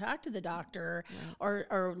last time you talked to the doctor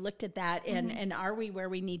or looked at that, and are we where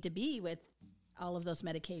we need to be with all of those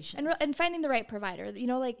medications? And finding the right provider.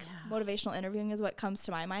 Motivational interviewing is what comes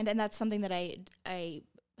to my mind, and that's something that I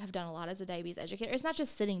have done a lot as a diabetes educator. It's not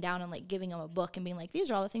just sitting down and like giving them a book and being like, these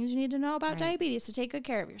are all the things you need to know about diabetes to take good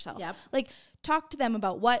care of yourself. Yep. Like, talk to them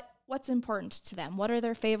about what's important to them. What are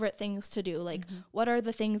their favorite things to do? Like, what are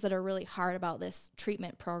the things that are really hard about this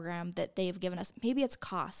treatment program that they've given us? Maybe it's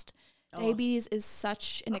cost. Diabetes is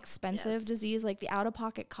such an expensive disease. Like, the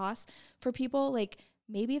out-of-pocket costs for people, like,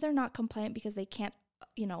 maybe they're not compliant because they can't,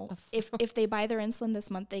 if they buy their insulin this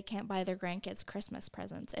month, they can't buy their grandkids Christmas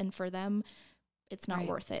presents. And for them, it's not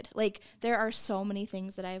worth it. Like, there are so many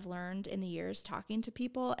things that I've learned in the years talking to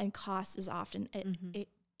people, and cost is often an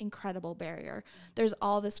incredible barrier. There's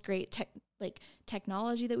all this great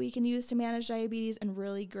technology that we can use to manage diabetes and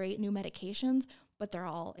really great new medications, but they're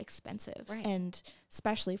all expensive, and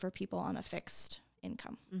especially for people on a fixed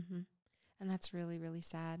income. Mm-hmm. And that's really, really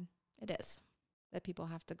sad. It is. That people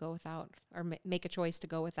have to go without, or make a choice to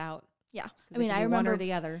go without. Yeah. I mean, I remember one or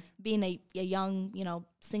the other. Being a young,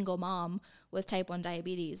 single mom with type 1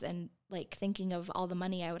 diabetes and like thinking of all the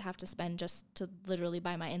money I would have to spend just to literally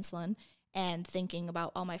buy my insulin, and thinking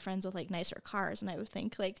about all my friends with like nicer cars. And I would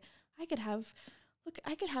think like, I could have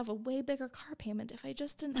a way bigger car payment if I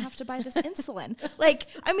just didn't have to buy this insulin. Like,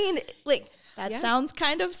 I mean, like that sounds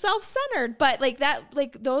kind of self-centered, but like that,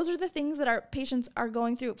 like those are the things that our patients are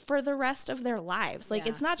going through for the rest of their lives. Like,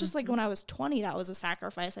 it's not just like when I was 20, that was a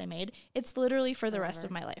sacrifice I made. It's literally for the rest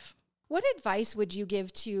of my life. What advice would you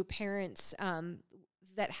give to parents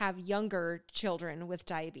that have younger children with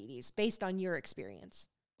diabetes based on your experience?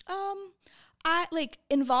 I like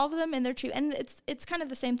involve them in their treatment, and it's kind of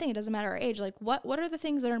the same thing. It doesn't matter our age. Like what are the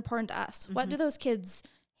things that are important to us? What do those kids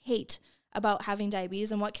hate about having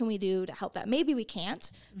diabetes, and what can we do to help that? Maybe we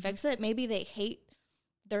can't fix it. Maybe they hate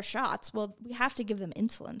their shots. Well, we have to give them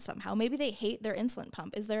insulin somehow. Maybe they hate their insulin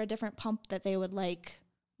pump. Is there a different pump that they would like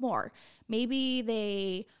more? Maybe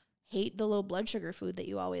they hate the low blood sugar food that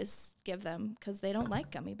you always give them because they don't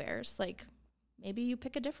like gummy bears. Like maybe you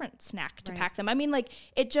pick a different snack to pack them. I mean, like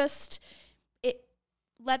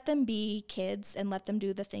let them be kids and let them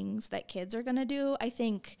do the things that kids are going to do. I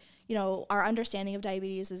think, our understanding of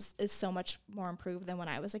diabetes is so much more improved than when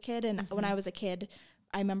I was a kid. And when I was a kid,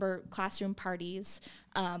 I remember classroom parties,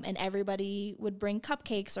 and everybody would bring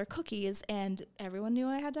cupcakes or cookies, and everyone knew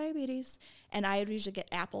I had diabetes. And I would usually get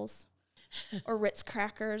apples or Ritz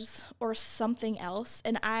crackers or something else.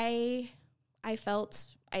 And I felt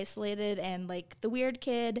isolated and like the weird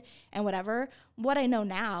kid and whatever. What I know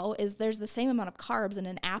now is there's the same amount of carbs in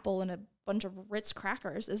an apple and a bunch of Ritz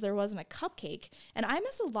crackers as there was in a cupcake. And I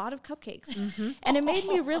miss a lot of cupcakes. And it made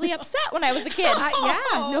me really upset when I was a kid.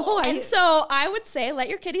 And so I would say, let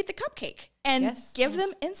your kid eat the cupcake and give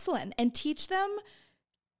them insulin and teach them,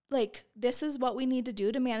 like, this is what we need to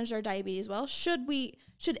do to manage our diabetes well. Should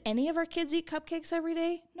any of our kids eat cupcakes every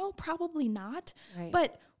day? No, probably not. Right.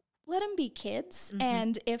 But let them be kids.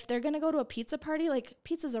 And if they're going to go to a pizza party, like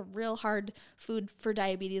pizza's a real hard food for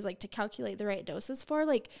diabetes, like to calculate the right doses for,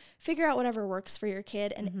 like figure out whatever works for your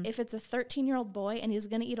kid. And if it's a 13-year-old boy and he's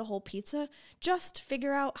going to eat a whole pizza, just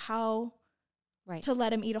figure out how to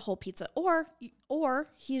let him eat a whole pizza. Or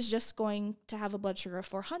he's just going to have a blood sugar of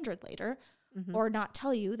 400 later or not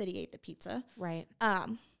tell you that he ate the pizza. Right.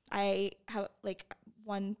 I have like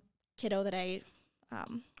one kiddo that I,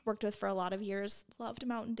 worked with for a lot of years, loved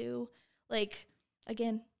Mountain Dew. Like,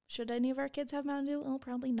 again, should any of our kids have Mountain Dew? Oh,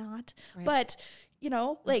 probably not. Right. But,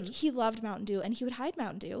 like he loved Mountain Dew, and he would hide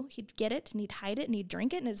Mountain Dew. He'd get it and he'd hide it and he'd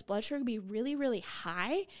drink it, and his blood sugar would be really, really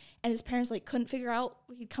high. And his parents like couldn't figure out.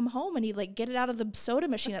 He'd come home and he'd like get it out of the soda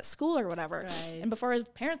machine at school or whatever. Right. And before his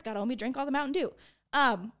parents got home, he'd drink all the Mountain Dew.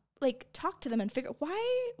 Like talk to them and figure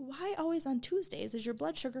why always on Tuesdays is your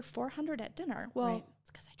blood sugar 400 at dinner? Well, it's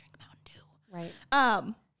because I drink Mountain Dew. Right.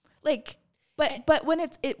 But when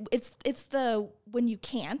it's the when you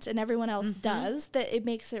can't and everyone else does, that it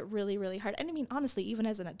makes it really, really hard. And I mean, honestly, even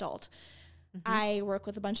as an adult, I work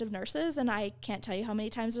with a bunch of nurses, and I can't tell you how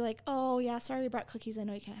many times they're like, "Oh yeah, sorry, we brought cookies. I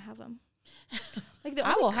know you can't have them." Like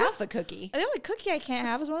I will have the cookie. The only cookie I can't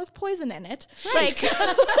have is one with poison in it. Right. Like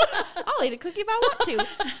I'll eat a cookie if I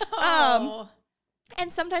want to.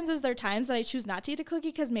 And sometimes is there times that I choose not to eat a cookie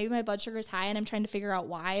because maybe my blood sugar is high and I'm trying to figure out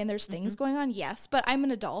why and there's things going on. Yes, but I'm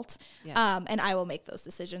an adult, and I will make those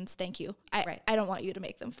decisions. Thank you. I don't want you to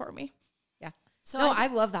make them for me. Yeah. So I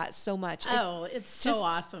love that so much. It's so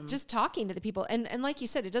awesome. Just talking to the people. And like you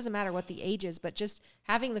said, it doesn't matter what the age is, but just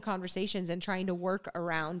having the conversations and trying to work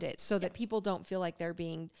around it so that people don't feel like they're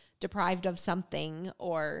being deprived of something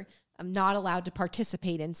or not allowed to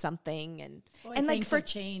participate in something. And like for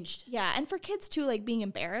changed. Yeah. And for kids too, like being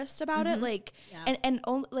embarrassed about it, like, and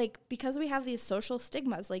only, like, because we have these social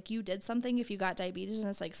stigmas, like you did something if you got diabetes and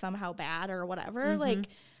it's like somehow bad or whatever, like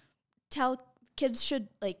kids should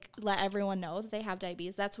like let everyone know that they have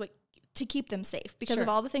diabetes. That's what, to keep them safe because of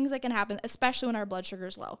all the things that can happen, especially when our blood sugar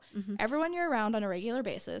is low. Everyone you're around on a regular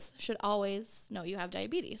basis should always know you have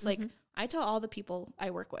diabetes. Like I tell all the people I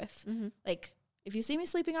work with, like, if you see me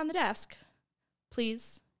sleeping on the desk,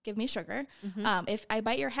 please give me sugar. If I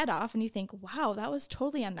bite your head off and you think, wow, that was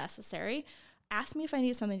totally unnecessary, ask me if I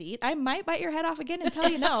need something to eat. I might bite your head off again and tell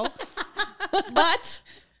you no, but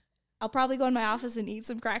I'll probably go in my office and eat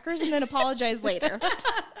some crackers and then apologize later.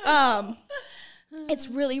 It's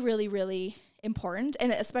really, really, really important.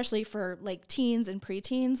 And especially for like teens and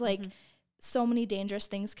preteens, like so many dangerous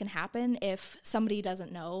things can happen if somebody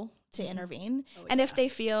doesn't know to intervene. And if they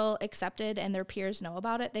feel accepted and their peers know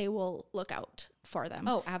about it, they will look out for them.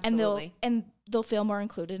 Oh, absolutely. And they'll feel more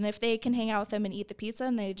included. And if they can hang out with them and eat the pizza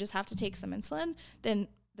and they just have to take some insulin, then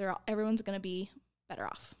everyone's going to be better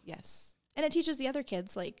off. Yes. And it teaches the other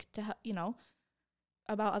kids, like, to,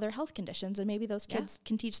 about other health conditions. And maybe those kids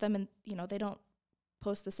can teach them, and, they don't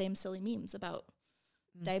post the same silly memes about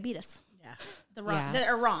diabetes. Yeah. That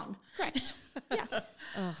are wrong. Correct. Yeah.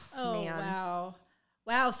 Oh, man. wow.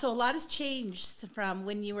 Wow. So a lot has changed from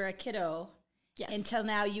when you were a kiddo until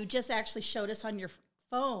now. You just actually showed us on your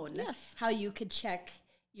phone how you could check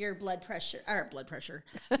your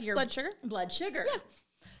your blood sugar. Yeah.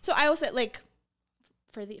 So I also, like,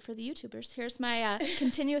 for the YouTubers, here's my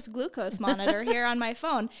continuous glucose monitor here on my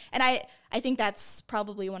phone. And I think that's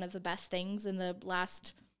probably one of the best things in the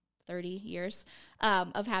last 30 years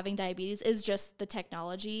of having diabetes is just the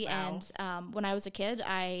technology. Wow. And when I was a kid,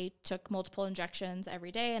 I took multiple injections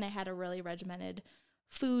every day, and I had a really regimented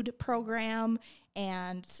food program,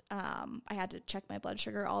 and I had to check my blood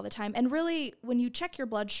sugar all the time. And really, when you check your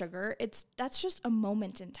blood sugar, that's just a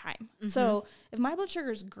moment in time. Mm-hmm. So if my blood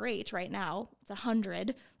sugar is great right now, it's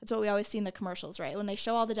 100. That's what we always see in the commercials, right? When they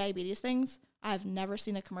show all the diabetes things, I've never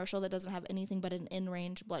seen a commercial that doesn't have anything but an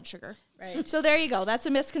in-range blood sugar. Right. So there you go. That's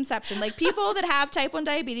a misconception. Like, people that have type 1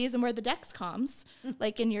 diabetes and wear the Dexcoms,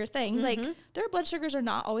 like in your thing, like, their blood sugars are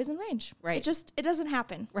not always in range. Right. It doesn't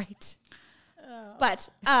happen. Right. Oh. But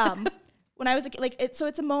when I was a kid, so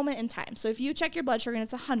it's a moment in time. So if you check your blood sugar and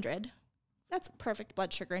it's 100, that's perfect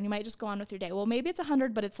blood sugar, and you might just go on with your day. Well, maybe it's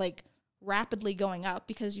 100, but it's like rapidly going up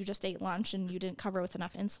because you just ate lunch and you didn't cover with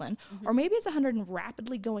enough insulin. Mm-hmm. Or maybe it's 100 and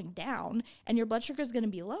rapidly going down, and your blood sugar is going to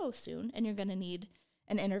be low soon, and you're going to need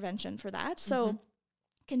an intervention for that. So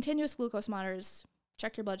continuous glucose monitors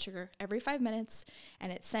check your blood sugar every 5 minutes,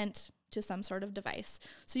 and it's sent to some sort of device.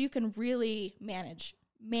 So you can really manage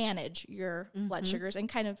your blood sugars and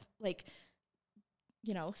kind of, like,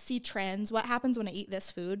 see trends. What happens when I eat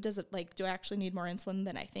this food? Does it, like, do I actually need more insulin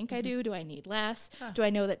than I think I do? Do I need less? Do I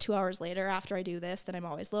know that 2 hours later after I do this, that I'm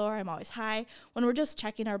always low or I'm always high? When we're just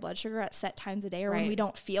checking our blood sugar at set times a day, or when we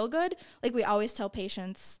don't feel good, like, we always tell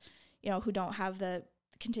patients, who don't have the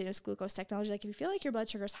continuous glucose technology, like, if you feel like your blood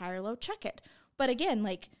sugar is high or low, check it. But again,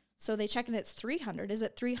 like, so they check and it's 300. Is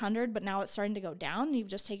it 300, but now it's starting to go down and you've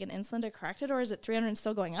just taken insulin to correct it? Or is it 300 and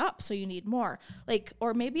still going up, so you need more? Like,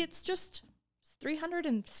 or maybe it's just 300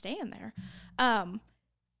 and staying there.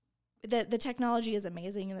 The technology is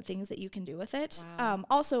amazing, and the things that you can do with it. Wow.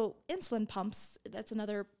 Also, insulin pumps, that's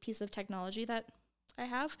another piece of technology that I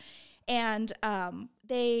have. And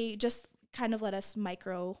they just kind of let us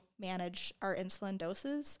micro manage our insulin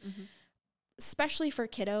doses. Especially for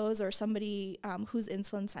kiddos or somebody who's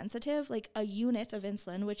insulin sensitive, like a unit of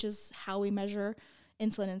insulin, which is how we measure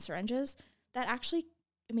insulin in syringes, that actually,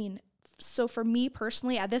 so for me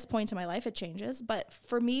personally, at this point in my life, it changes. But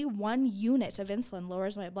for me, 1 unit of insulin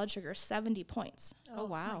lowers my blood sugar 70 points. Oh,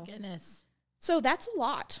 wow. My goodness. So that's a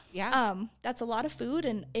lot. Yeah. That's a lot of food.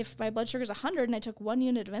 And if my blood sugar is 100 and I took 1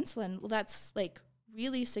 unit of insulin, well, that's, like,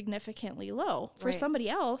 really significantly low. For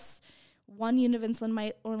somebody else, 1 unit of insulin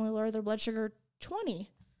might only lower their blood sugar 20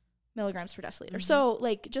 milligrams per deciliter. So,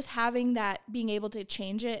 like, just having that, being able to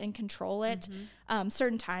change it and control it,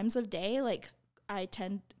 certain times of day, like,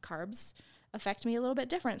 carbs affect me a little bit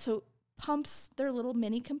different. So pumps, they're little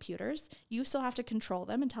mini computers. You still have to control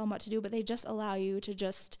them and tell them what to do, but they just allow you to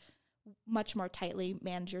just much more tightly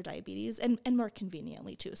manage your diabetes and more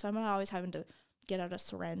conveniently too. So I'm not always having to get out a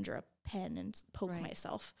syringe or a pen and poke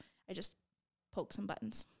myself. I just poke some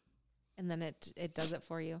buttons. And then it does it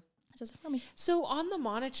for you. It does it for me. So on the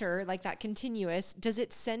monitor, like that continuous, does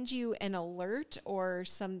it send you an alert or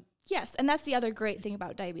some? Yes, and that's the other great thing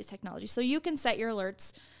about diabetes technology. So you can set your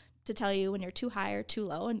alerts to tell you when you're too high or too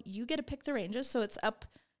low, and you get to pick the ranges, so it's up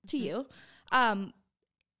to you.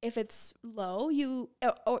 If it's low,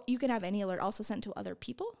 or you can have any alert also sent to other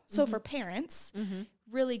people. So for parents,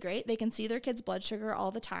 really great. They can see their kids' blood sugar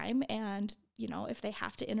all the time, and, if they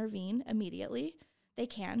have to intervene immediately, they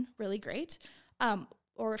can. Really great.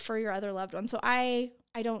 Or for your other loved one. So I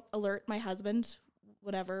don't alert my husband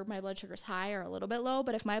whenever my blood sugar is high or a little bit low,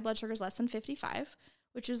 but if my blood sugar is less than 55,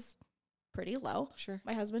 which is pretty low,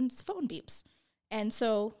 my husband's phone beeps. And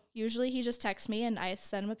so usually he just texts me and I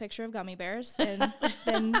send him a picture of gummy bears, and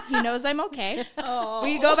then he knows I'm okay.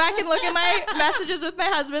 We go back and look at my messages with my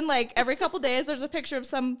husband, like every couple days there's a picture of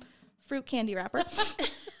some fruit candy wrapper.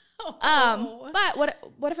 But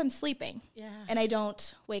what if I'm sleeping and I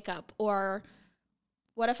don't wake up? Or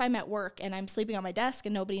what if I'm at work and I'm sleeping on my desk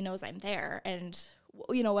and nobody knows I'm there, and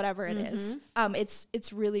whatever it is.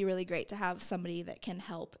 It's really, really great to have somebody that can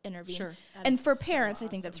help intervene. Sure. And for parents, so awesome.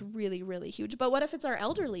 I think that's really, really huge. But what if it's our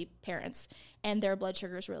elderly parents and their blood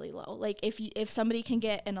sugar is really low? Like if somebody can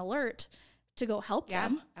get an alert to go help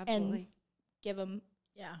them absolutely. and give them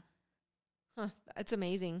That's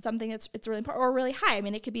amazing. something it's really important or really high. I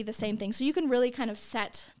mean, it could be the same thing. So you can really kind of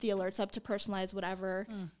set the alerts up to personalize whatever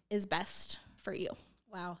is best for you.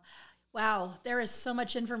 Wow. Wow. There is so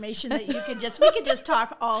much information that we could just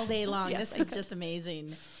talk all day long. Yes, This is just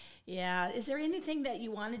amazing. Yeah. Is there anything that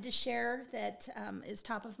you wanted to share that is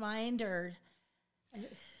top of mind or?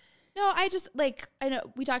 No, I just I know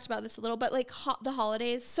we talked about this a little, but the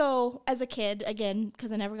holidays. So as a kid, again,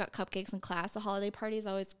 because I never got cupcakes in class, the holiday parties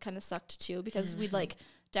always kind of sucked too, because we'd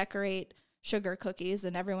decorate sugar cookies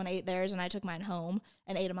and everyone ate theirs and I took mine home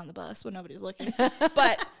and ate them on the bus when nobody was looking.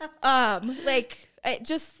 But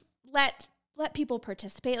just let people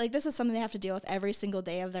participate. Like, this is something they have to deal with every single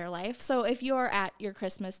day of their life. So if you're at your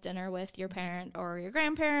Christmas dinner with your parent or your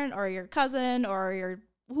grandparent or your cousin or your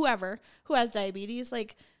whoever who has diabetes,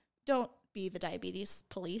 don't be the diabetes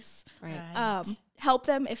police. Right. Help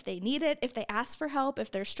them if they need it, if they ask for help,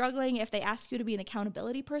 if they're struggling, if they ask you to be an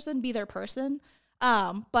accountability person, be their person.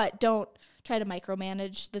 But don't try to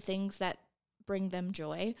micromanage the things that bring them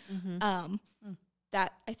joy.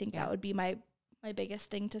 That I think that would be my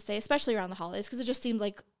biggest thing to say, especially around the holidays, because it just seems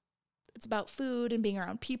like it's about food and being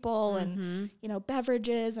around people and,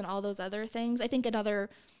 beverages and all those other things. I think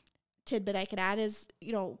another tidbit I could add is,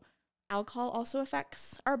 alcohol also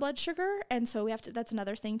affects our blood sugar. And so that's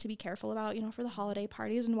another thing to be careful about, for the holiday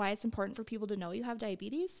parties, and why it's important for people to know you have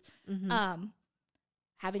diabetes.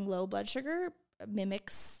 Having low blood sugar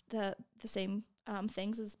mimics the same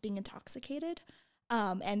things as being intoxicated.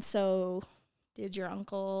 And so did your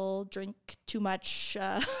uncle drink too much?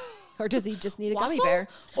 Or does he just need a gummy waffle?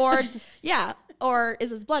 bear? Or is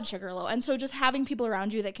his blood sugar low? And so just having people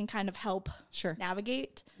around you that can kind of help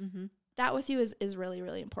navigate that with you is really,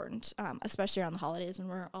 really important, especially around the holidays when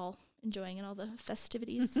we're all enjoying all the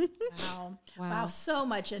festivities. Wow. So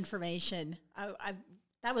much information.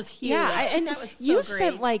 That was huge. Yeah, and that was so you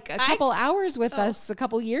great. spent a couple hours with us a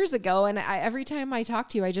couple years ago, and every time I talk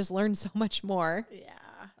to you, I just learn so much more. Yeah.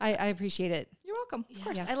 I appreciate it. You're welcome. Of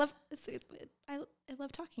course. I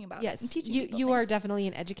love talking about it and teaching people you are things. definitely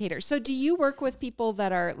an educator. So do you work with people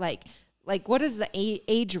that are like what is the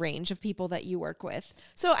age range of people that you work with?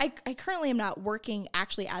 So I currently am not working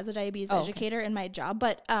actually as a diabetes educator in my job,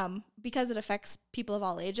 but because it affects people of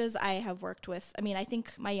all ages, I have worked with, I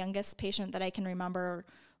think my youngest patient that I can remember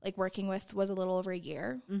working with was a little over a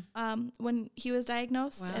year when he was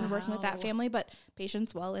diagnosed and working with that family, but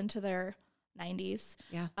patients well into their 90s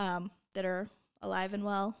that are alive and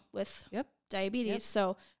well with diabetes.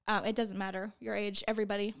 So it doesn't matter your age,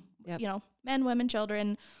 everybody, men, women,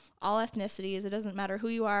 children, all ethnicities. It doesn't matter who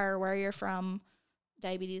you are or where you're from.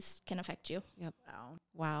 Diabetes can affect you. Yep.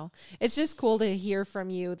 Wow. It's just cool to hear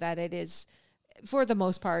from you that it is, for the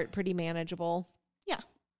most part, pretty manageable. Yeah,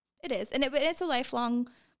 it is. And it's a lifelong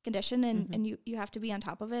condition, and you have to be on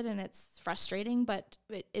top of it, and it's frustrating, but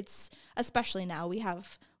it's, especially now, we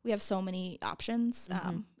have so many options.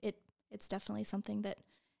 It's definitely something that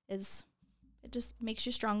it just makes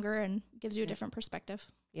you stronger and gives you a different perspective.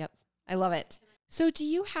 Yep. I love it. So do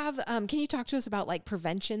you have, can you talk to us about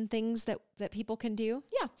prevention things that people can do?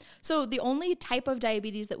 Yeah. So the only type of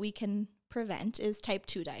diabetes that we can prevent is type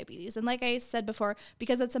 2 diabetes. And like I said before,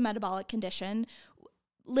 because it's a metabolic condition,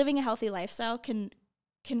 living a healthy lifestyle can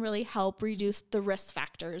really help reduce the risk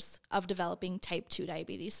factors of developing type 2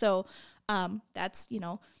 diabetes. So that's,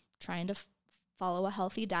 trying to follow a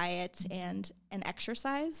healthy diet and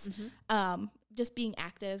exercise. Just being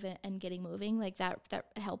active and getting moving, that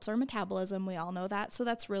helps our metabolism. We all know that. So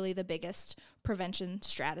that's really the biggest prevention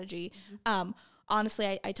strategy.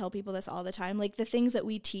 Honestly, I tell people this all the time. The things that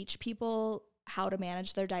we teach people how to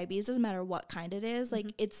manage their diabetes, doesn't matter what kind it is.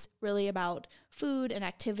 It's really about food and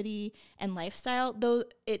activity and lifestyle. Though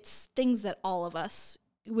it's things that all of us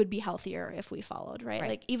would be healthier if we followed,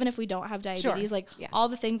 right? Even if we don't have diabetes, all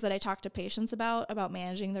the things that I talk to patients about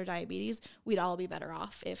managing their diabetes, we'd all be better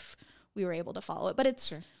off if we were able to follow it. But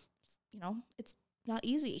it's, it's not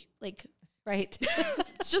easy. Right.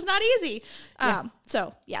 It's just not easy.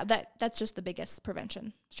 So yeah, that's just the biggest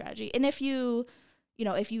prevention strategy. And if you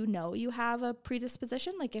you have a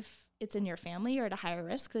predisposition, if it's in your family or at a higher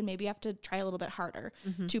risk, then maybe you have to try a little bit harder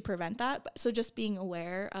to prevent that. So just being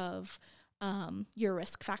aware of your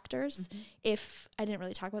risk factors. If I didn't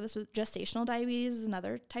really talk about this, with gestational diabetes is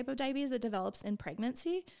another type of diabetes that develops in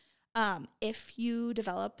pregnancy. If you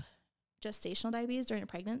develop gestational diabetes during a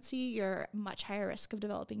pregnancy, you're much higher risk of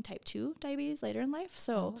developing type 2 diabetes later in life.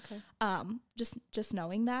 So just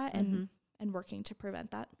knowing that and working to prevent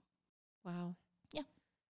that. Wow. Yeah.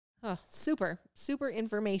 Oh, super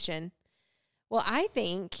information. Well, I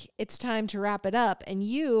think it's time to wrap it up, and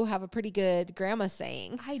you have a pretty good grandma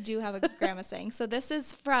saying. I do have a grandma saying. So this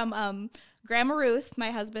is from Grandma Ruth,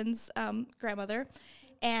 my husband's grandmother.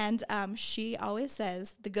 And she always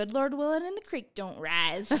says, the good Lord willing and the creek don't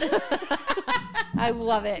rise. I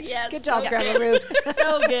love it. Yes, good job, so Grandma Ruth.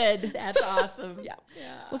 So good. That's awesome. Yeah.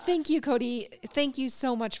 Well, thank you, Cody. Thank you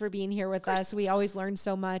so much for being here with us. We always learn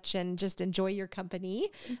so much and just enjoy your company.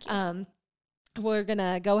 Thank you. We're going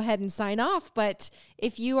to go ahead and sign off. But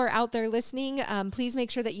if you are out there listening, please make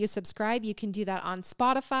sure that you subscribe. You can do that on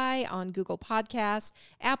Spotify, on Google Podcasts,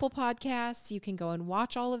 Apple Podcasts. You can go and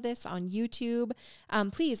watch all of this on YouTube.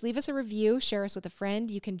 Please leave us a review. Share us with a friend.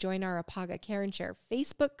 You can join our Apaga Care and Share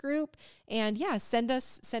Facebook group. And yeah, send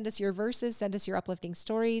us your verses. Send us your uplifting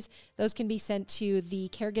stories. Those can be sent to the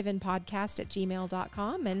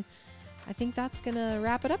caregivenpodcast@gmail.com. And I think that's going to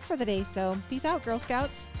wrap it up for the day. So peace out, Girl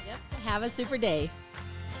Scouts. Yep. Have a super day.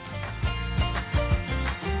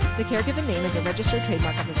 The Caregiven name is a registered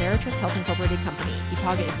trademark of the Veritrust Health Incorporated Company.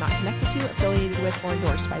 Apaga is not connected to, affiliated with, or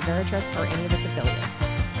endorsed by Veritrust or any of its affiliates.